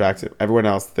that I was attractive. Everyone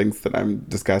else thinks that I'm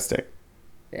disgusting.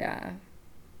 Yeah.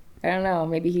 I don't know.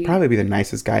 Maybe he probably be the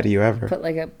nicest guy to you ever. Put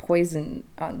like a poison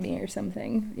on me or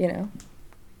something. You know.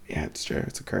 Yeah, it's true.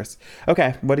 It's a curse.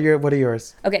 Okay, what are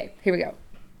yours? Okay, here we go.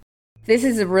 This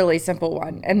is a really simple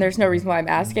one, and there's no reason why I'm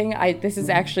asking. This is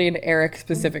actually an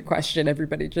Eric-specific question.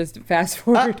 Everybody, just fast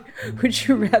forward. Would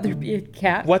you rather be a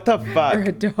cat? What the fuck? Or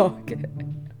a dog?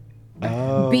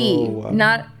 Oh. B,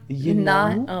 not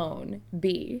own.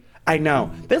 B. I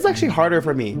know. That's actually harder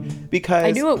for me because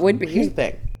I knew it would be. Here's the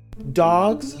thing.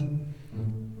 Dogs.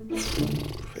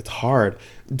 It's hard.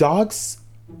 Dogs.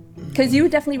 Because you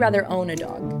would definitely rather own a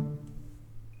dog.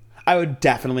 I would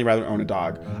definitely rather own a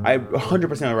dog. I 100%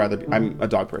 would rather I'm a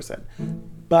dog person.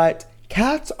 But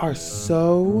cats are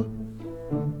so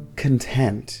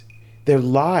content. Their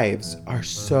lives are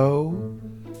so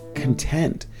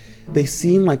content. They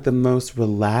seem like the most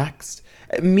relaxed.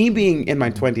 Me being in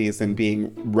my 20s and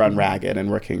being run ragged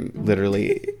and working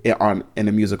literally in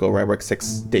a musical where I work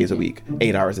 6 days a week,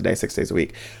 8 hours a day, 6 days a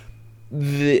week.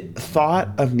 The thought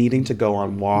of needing to go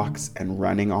on walks and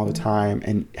running all the time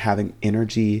and having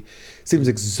energy seems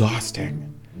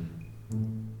exhausting.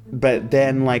 But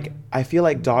then, like, I feel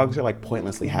like dogs are, like,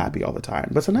 pointlessly happy all the time.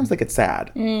 But sometimes they get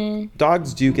sad.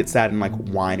 Dogs do get sad and, like,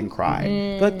 whine and cry. I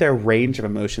feel like their range of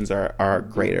emotions are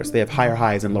greater. So they have higher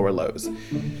highs and lower lows.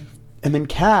 And then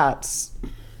cats,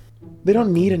 they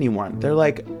don't need anyone. They're,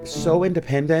 like, so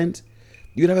independent.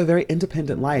 You'd have a very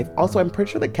independent life. Also, I'm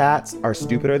pretty sure that cats are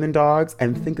stupider than dogs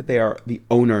and think that they are the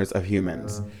owners of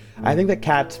humans. I think that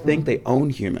cats think they own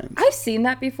humans. I've seen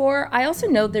that before. I also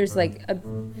know there's a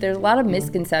lot of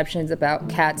misconceptions about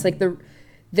cats. Like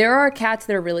there are cats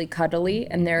that are really cuddly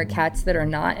and there are cats that are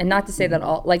not. And not to say that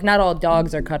not all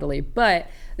dogs are cuddly, but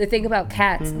the thing about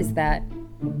cats is that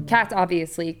cats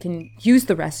obviously can use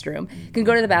the restroom, can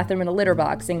go to the bathroom in a litter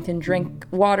box, and can drink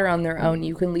water on their own.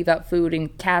 You can leave out food,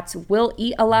 and cats will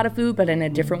eat a lot of food, but in a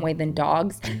different way than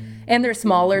dogs. And they're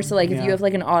smaller, so like if you have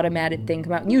like an automated thing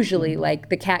come out, usually like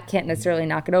the cat can't necessarily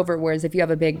knock it over, whereas if you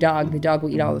have a big dog, the dog will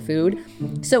eat all the food.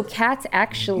 So cats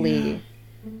actually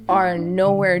are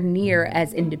nowhere near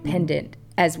as independent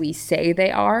as we say they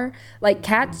are. Like,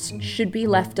 cats should be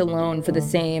left alone for the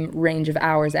same range of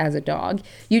hours as a dog.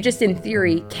 You just, in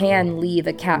theory, can leave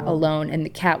a cat alone and the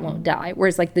cat won't die.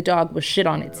 Whereas, like, the dog will shit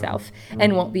on itself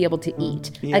and won't be able to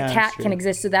eat. Yeah, a cat can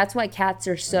exist. So that's why cats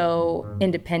are so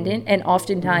independent. And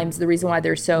oftentimes, the reason why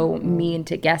they're so mean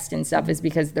to guests and stuff is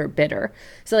because they're bitter.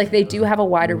 So, like, they do have a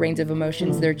wider range of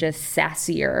emotions. They're just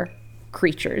sassier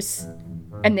creatures.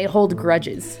 And they hold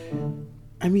grudges.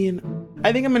 I mean,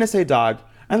 I think I'm going to say dog.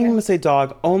 I think I'm going to say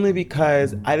dog only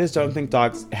because I just don't think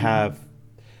dogs have...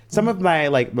 Some of my,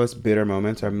 like, most bitter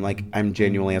moments, I'm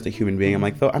genuinely, as a human being, I'm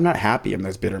like, though I'm not happy in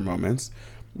those bitter moments.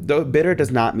 Though bitter does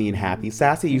not mean happy.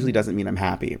 Sassy usually doesn't mean I'm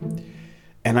happy.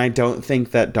 And I don't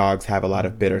think that dogs have a lot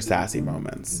of bitter, sassy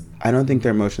moments. I don't think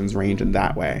their emotions range in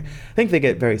that way. I think they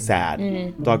get very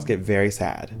sad. Dogs get very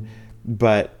sad.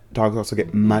 But dogs also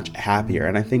get much happier.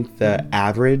 And I think the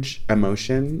average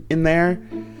emotion in there,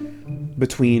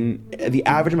 between the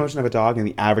average emotion of a dog and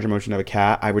the average emotion of a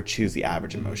cat, I would choose the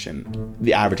average emotion,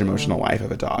 the average emotional life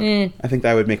of a dog. I think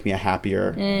that would make me a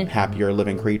happier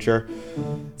living creature.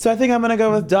 So I think I'm going to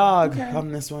go with dog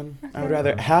on this one. I would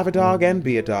rather have a dog and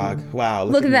be a dog. Wow.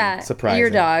 Look at that. Surprising. Your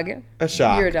dog. A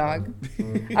shock. Your dog.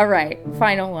 All right.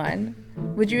 Final one.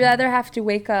 Would you rather have to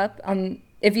wake up on...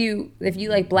 If you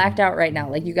like blacked out right now,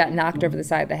 like you got knocked over the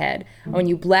side of the head, and when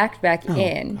you blacked back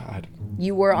in, God.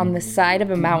 You were on the side of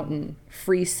a mountain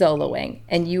free soloing,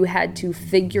 and you had to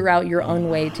figure out your own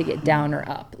way to get down or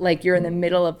up. Like you're in the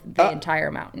middle of the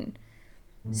entire mountain.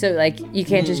 So like you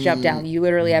can't just jump down. You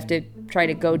literally have to try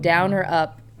to go down or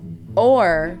up,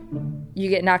 or you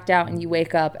get knocked out and you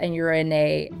wake up and you're in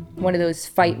one of those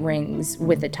fight rings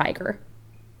with a tiger.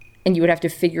 And you would have to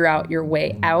figure out your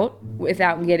way out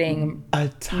without getting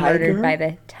murdered by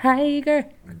the tiger.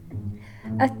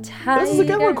 A tiger. This is a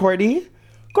good one, Courtney.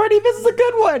 Courtney, this is a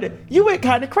good one. You went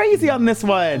kind of crazy on this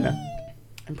one.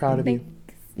 I'm proud of you.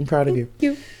 I'm proud of you. Thank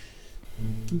you.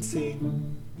 Let's see.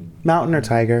 Mountain or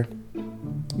tiger?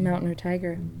 Mountain or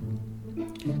tiger?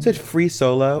 So it's free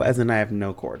solo, as in I have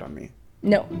no cord on me.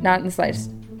 No, not in the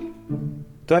slightest. Do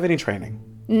I have any training?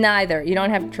 Neither. You don't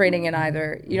have training in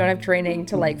either. You don't have training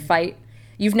to like fight.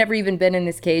 You've never even been in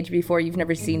this cage before. You've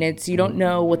never seen it, so you don't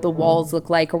know what the walls look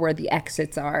like or where the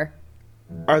exits are.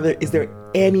 Is there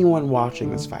anyone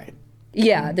watching this fight?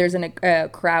 Yeah, there's a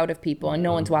crowd of people, and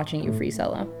no one's watching you free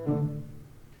solo.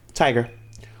 Tiger.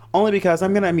 Only because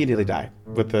I'm going to immediately die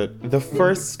with the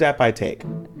first step I take.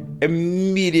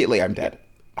 Immediately I'm dead.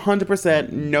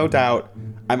 100%, no doubt.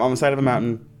 I'm on the side of a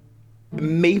mountain.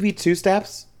 Maybe 2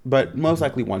 steps, but most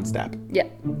likely 1 step. Yeah.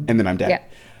 And then I'm dead. Yeah.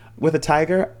 With a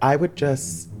tiger, I would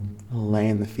just lay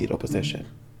in the fetal position.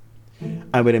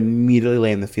 I would immediately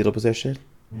lay in the fetal position.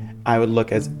 I would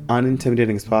look as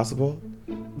unintimidating as possible,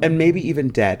 and maybe even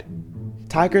dead.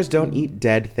 Tigers don't eat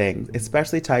dead things,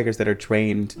 especially tigers that are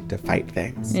trained to fight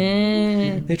things.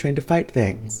 They're trained to fight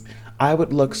things. I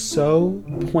would look so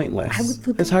pointless.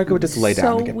 The tiger would just lay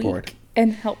down and get bored.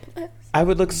 And helpless. I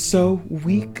would look so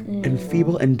weak and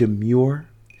feeble and demure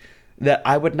that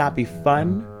I would not be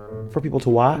fun for people to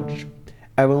watch.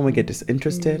 Everyone would get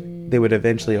disinterested. They would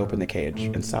eventually open the cage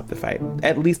and stop the fight,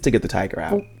 at least to get the tiger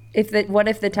out. What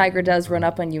if the tiger does run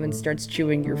up on you and starts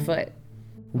chewing your foot?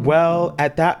 Well,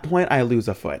 at that point, I lose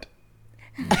a foot.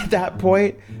 At that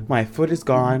point, my foot is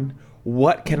gone.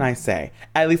 What can I say?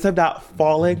 At least I'm not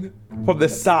falling from the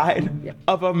side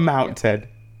of a mountain.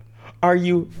 Are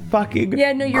you fucking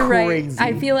Yeah, no, you're crazy?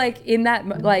 right. I feel like in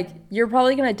that, like, you're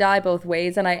probably going to die both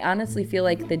ways. And I honestly feel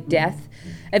like the death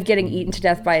of getting eaten to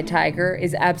death by a tiger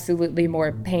is absolutely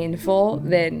more painful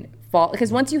than fall.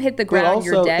 Because once you hit the ground,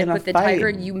 you're dead. But the tiger,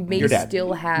 you may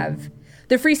still have...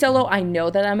 The free solo, I know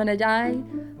that I'm going to die.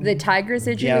 The tiger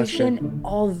situation,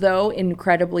 although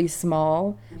incredibly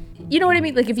small... You know what I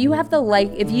mean? Like, if you have the,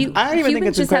 like, if you... I don't even think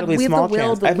it's incredibly small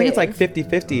chance. I think it's like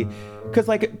 50-50. Because,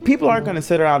 like, people aren't going to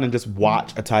sit around and just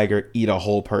watch a tiger eat a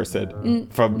whole person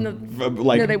from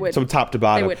top to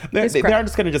bottom. They aren't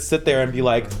just going to just sit there and be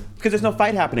like... Because there's no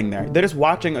fight happening there. They're just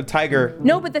watching a tiger.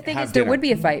 No, but the thing is, there would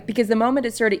be a fight. Because the moment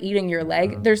it started eating your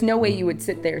leg, there's no way you would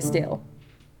sit there still.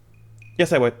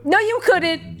 Yes, I would. No, you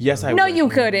couldn't. Yes, I would. No, you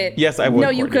couldn't. Yes, I would. No,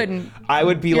 you couldn't. I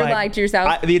would be You're lying to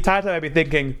yourself. The entire time I'd be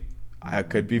thinking... I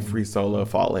could be free solo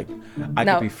falling. I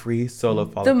could be free solo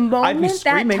falling. The moment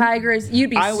that tiger is, you'd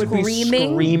be I would screaming.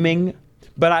 Be screaming,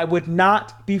 but I would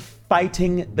not be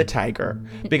fighting the tiger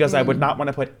because I would not want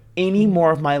to put any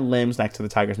more of my limbs next to the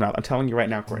tiger's mouth. I'm telling you right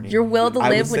now, Courtney. Your will to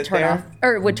live would turn off,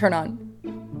 or would turn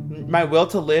on. My will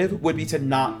to live would be to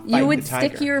not fight you would the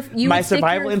tiger. Stick your, my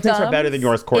survival instincts are better than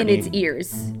yours, Courtney. In its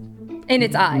ears. in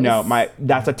its eyes. No,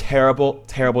 that's a terrible,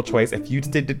 terrible choice. If you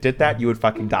did that, you would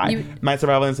fucking die. My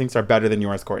survival instincts are better than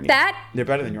yours, Courtney. They're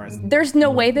better than yours. There's no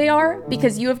way they are,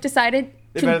 because you have decided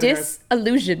to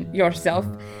disillusion yourself.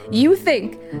 You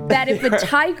think that if a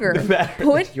tiger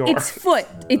put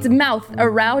its mouth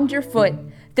around your foot,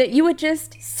 that you would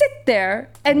just sit there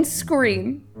and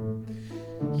scream.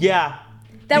 Yeah.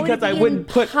 Because I wouldn't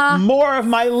put more of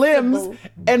my limbs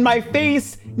and my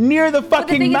face near the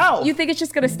fucking mouth. You think it's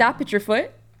just going to stop at your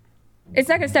foot? It's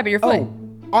not going to stop at your foot. Oh,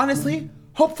 honestly,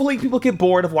 hopefully people get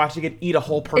bored of watching it eat a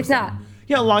whole person. It's not.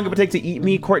 You know how long it would take to eat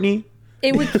me, Courtney?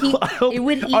 It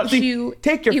would eat you.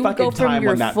 Take your fucking time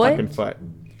on that fucking foot.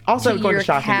 Also, I would go to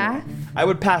shock anyway. I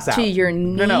would pass out. To your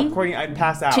knee. No, Courtney, I'd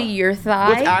pass out. To your thigh.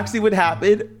 What actually would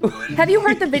happen? Have you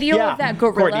heard the video of that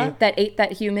gorilla Courtney. that ate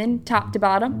that human top to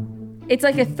bottom? It's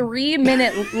like a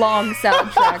 3-minute long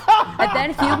soundtrack. And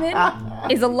that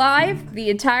human is alive the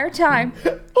entire time.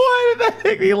 Why did that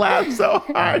make me laugh so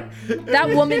hard? That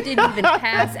woman didn't even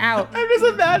pass out. I'm just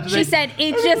imagining. She said,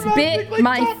 it just bit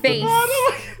my face.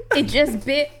 It just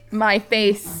bit my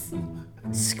face.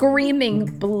 Screaming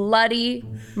bloody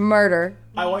murder.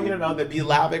 I want you to know that me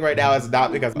laughing right now is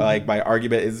not because like my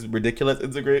argument is ridiculous.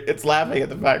 It's laughing at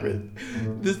the fact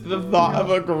that the thought of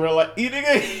a gorilla eating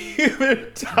a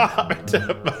human top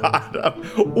to bottom,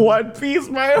 one piece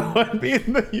by one piece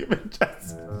in the human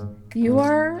chest. You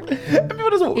are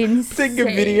insane. Sing a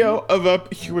video of a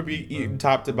human being eaten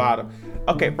top to bottom.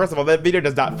 Okay, first of all, that video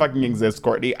does not fucking exist,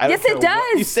 Courtney. Yes, it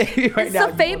does. You say right now.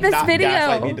 It's a famous video.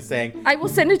 Gaslight me into saying I will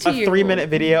send it to you. A 3-minute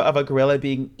video of a gorilla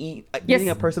being eating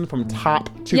a person from top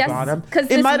to bottom. Because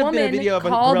this woman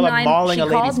called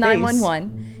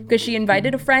 911 because she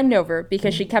invited a friend over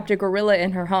because she kept a gorilla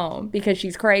in her home because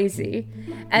she's crazy,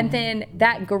 and then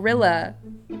that gorilla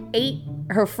ate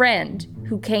her friend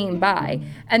who came by,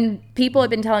 and people had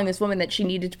been telling this woman that she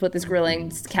needed to put this gorilla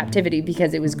in captivity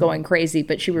because it was going crazy,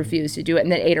 but she refused to do it and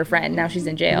then ate her friend. Now she's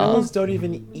in jail. Gorillas don't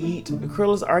even eat.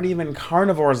 Gorillas aren't even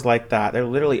carnivores like that. They're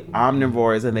literally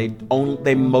omnivores, and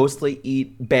they mostly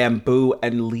eat bamboo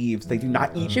and leaves. They do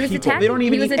not eat people. They don't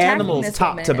even eat animals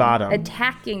top to bottom.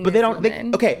 But they don't.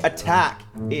 Attack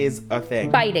is a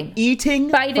thing. Biting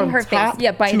from her face.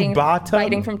 Yeah, biting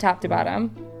from top to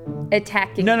bottom.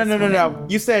 Attacking. No.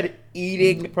 You said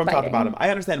eating from top to bottom. I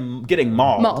understand getting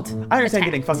mauled. I understand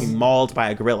getting fucking mauled by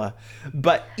a gorilla,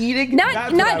 but eating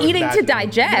not eating to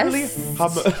digest.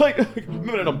 Like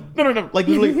no. Like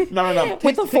literally no.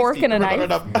 With a fork and a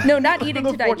knife. No, not eating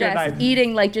to digest.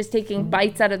 Eating like just taking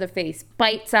bites out of the face,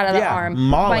 bites out of the arm,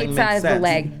 bites out of the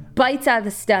leg, bites out of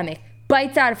the stomach,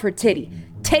 bites out of her titty,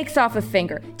 takes off a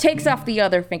finger, takes off the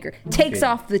other finger, takes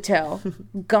off the toe.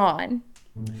 Gone.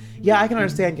 Yeah, I can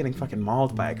understand getting fucking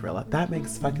mauled by a gorilla. That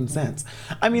makes fucking sense.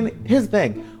 I mean, here's the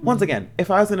thing. Once again,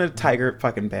 if I was in a tiger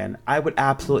fucking pen, I would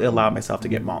absolutely allow myself to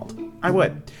get mauled. I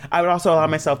would. I would also allow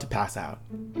myself to pass out.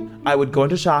 I would go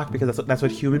into shock because that's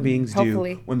what human beings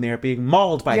do when they're being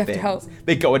mauled by things.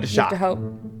 They go into shock. You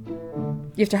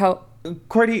have to hope.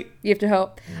 Courtney, you have to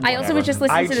hope. Whatever. I also was just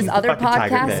listening to this other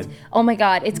podcast. Oh my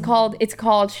god, it's called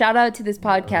shout out to this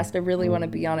podcast. I really want to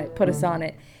be on it. Put us on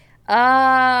it. I'll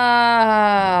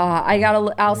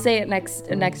say it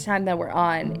next time that we're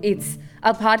on. It's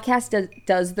a podcast that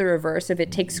does the reverse of it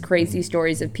takes crazy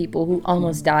stories of people who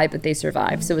almost die but they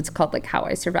survive. So it's called like How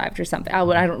I Survived or something.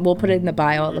 We'll put it in the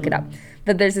bio. I'll look it up.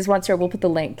 But there's this one story. We'll put the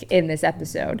link in this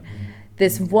episode.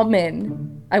 This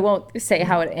woman, I won't say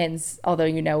how it ends, although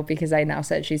you know because I now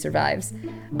said she survives.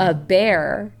 A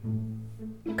bear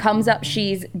comes up,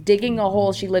 she's digging a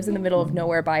hole. She lives in the middle of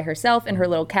nowhere by herself in her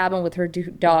little cabin with her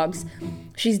two dogs.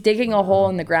 She's digging a hole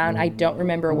in the ground. I don't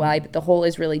remember why, but the hole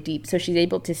is really deep. So she's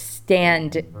able to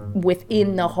stand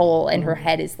within the hole and her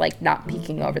head is like not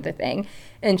peeking over the thing.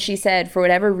 And she said, for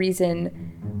whatever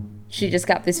reason, she just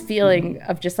got this feeling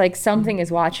of just like something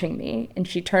is watching me. And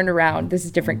she turned around. This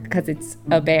is different because it's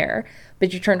a bear,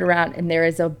 but she turned around and there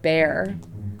is a bear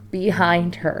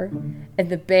behind her, and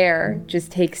the bear just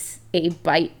takes a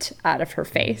bite out of her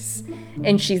face,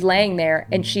 and she's laying there,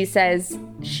 and she says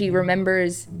she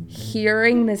remembers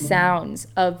hearing the sounds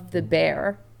of the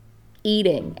bear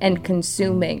eating and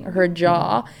consuming her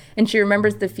jaw, and she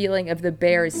remembers the feeling of the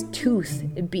bear's tooth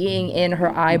being in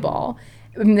her eyeball.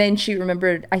 And then she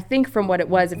remembered, I think from what it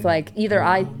was, it's like either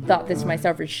I thought this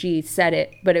myself or she said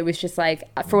it, but it was just like,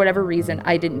 for whatever reason,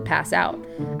 I didn't pass out.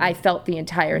 I felt the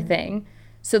entire thing.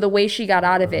 So the way she got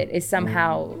out of it is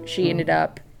somehow she ended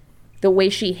up, the way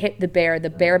she hit the bear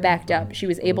backed up. She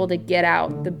was able to get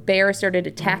out. The bear started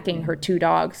attacking her two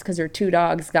dogs because her two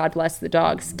dogs, God bless the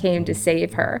dogs, came to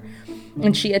save her.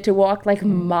 And she had to walk like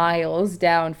miles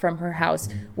down from her house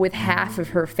with half of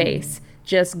her face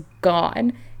just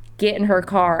gone, get in her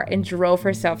car and drove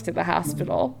herself to the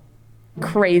hospital.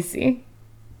 Crazy.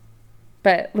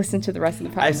 But listen to the rest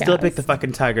of the podcast. I still pick the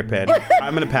fucking tiger pin.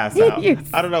 I'm gonna pass out.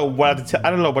 I don't know what to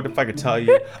I don't know what to fucking tell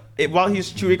you. While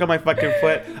he's chewing on my fucking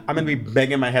foot, I'm gonna be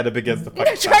banging my head up against the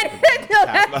fucking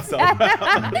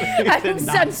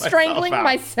I'm strangling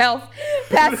myself.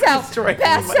 Pass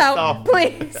out,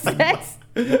 please.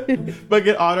 But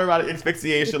get automatic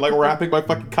asphyxiation, like wrapping my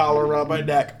fucking collar around my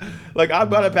neck. Like, I'm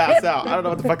gonna pass out. I don't know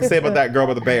what the fuck to say about that girl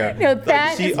with the bear. No,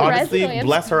 that she is honestly, resilient.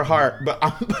 bless her heart. But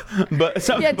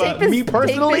me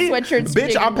personally,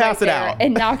 bitch, I'm passing out.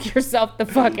 And knock yourself the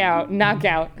fuck out. Knock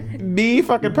out. Me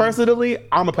fucking personally,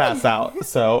 I'm gonna pass out.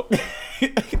 So,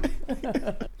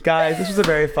 guys, this was a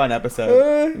very fun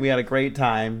episode. We had a great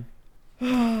time.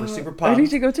 We're super pumped. I need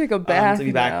to go take a bath to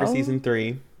be back now. for season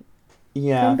 3.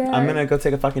 Yeah, I'm gonna go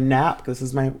take a fucking nap because this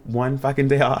is my one fucking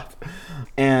day off,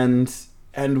 and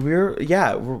we're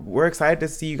excited to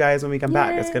see you guys when we come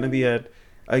back. It's gonna be a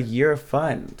year of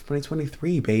fun.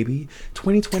 2023, baby.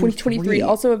 2023.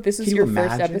 Also, if this is your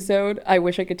first episode, I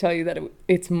wish I could tell you that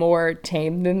it's more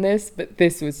tame than this, but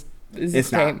this is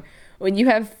tame. Not. When you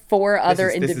have 4 other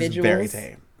individuals this is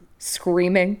very tame.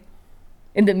 Screaming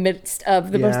in the midst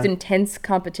of the most intense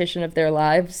competition of their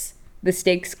lives, the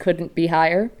stakes couldn't be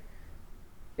higher.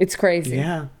 It's crazy.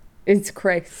 Yeah. It's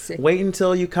crazy. Wait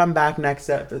until you come back next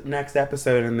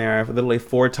episode and there are literally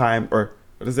 4 times, or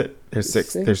what is it? There's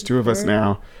 6. There's 2 of us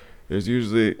now. There's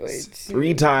usually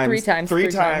 3 times. 3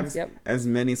 times yep. as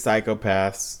many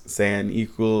psychopaths saying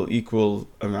equal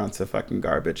amounts of fucking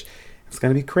garbage. It's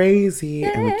going to be crazy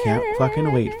and we can't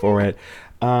fucking wait for it.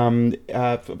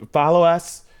 Follow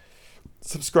us,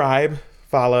 subscribe,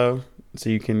 follow so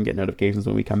you can get notifications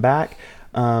when we come back.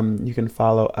 You can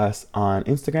follow us on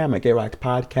Instagram at Get Wrecked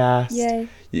Podcast. Yay.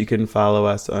 You can follow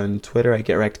us on Twitter at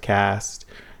Get Wrecked Cast.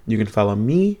 You can follow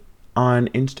me on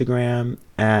Instagram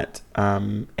at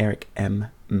Eric M.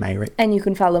 Myrick. And you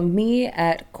can follow me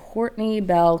at Courtney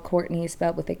Bell. Courtney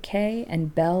spelled with a K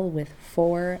and Bell with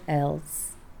 4 L's.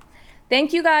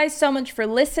 Thank you guys so much for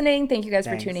listening. Thank you guys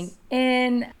for tuning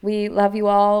in. We love you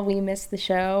all. We miss the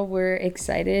show. We're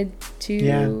excited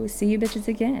to see you bitches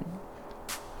again.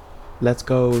 Let's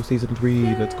go, season 3.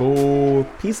 Yay. Let's go.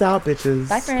 Peace out, bitches.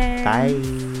 Bye, friends. Bye.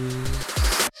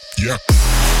 Yeah.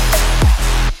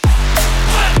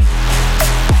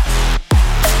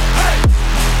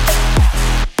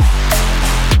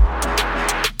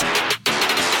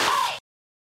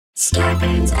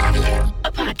 Scarpins Avenue.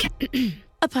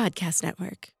 A podcast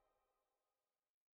network.